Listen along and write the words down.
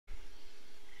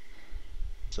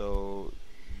So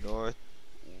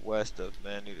northwest of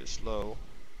Maneater Slough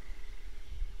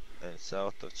and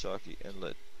south of Chalky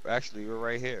Inlet. Actually, we're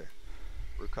right here.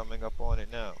 We're coming up on it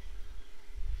now.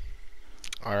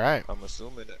 All right.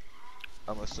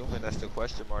 I'm assuming that's the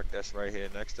question mark that's right here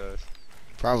next to us.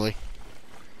 Probably.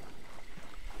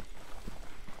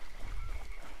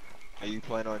 Are you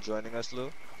planning on joining us,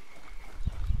 Lou?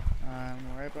 I'm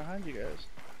right behind you guys.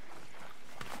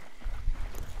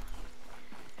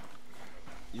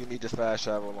 You need to fast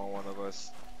travel on one of us,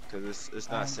 cause it's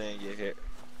not Um, saying you're here.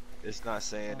 It's not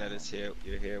saying that it's here.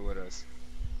 You're here with us.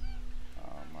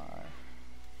 oh my.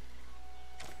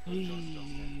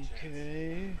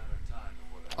 Okay.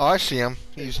 Oh, I see him.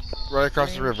 He's right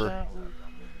across the river. Screenshot.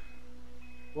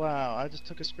 Wow, I just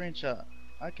took a screenshot.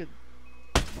 I could.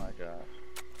 Oh my gosh.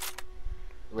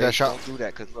 Wait, shot. don't do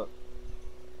that, cause look,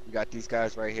 we got these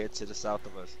guys right here to the south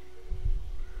of us.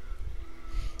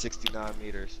 69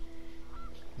 meters.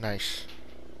 Nice.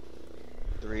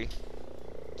 3,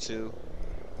 2,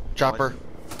 Chopper. 1.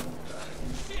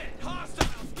 Shit! Hostiles!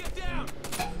 Get down!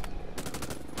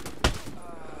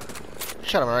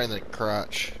 Shot him right in the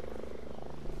crotch.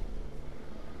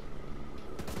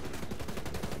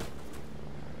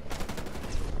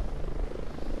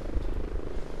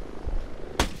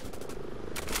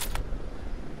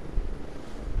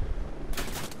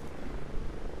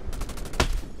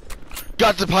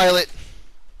 Got the pilot.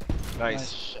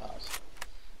 Nice. shot.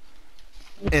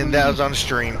 And that was on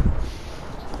stream.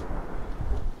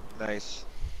 Nice.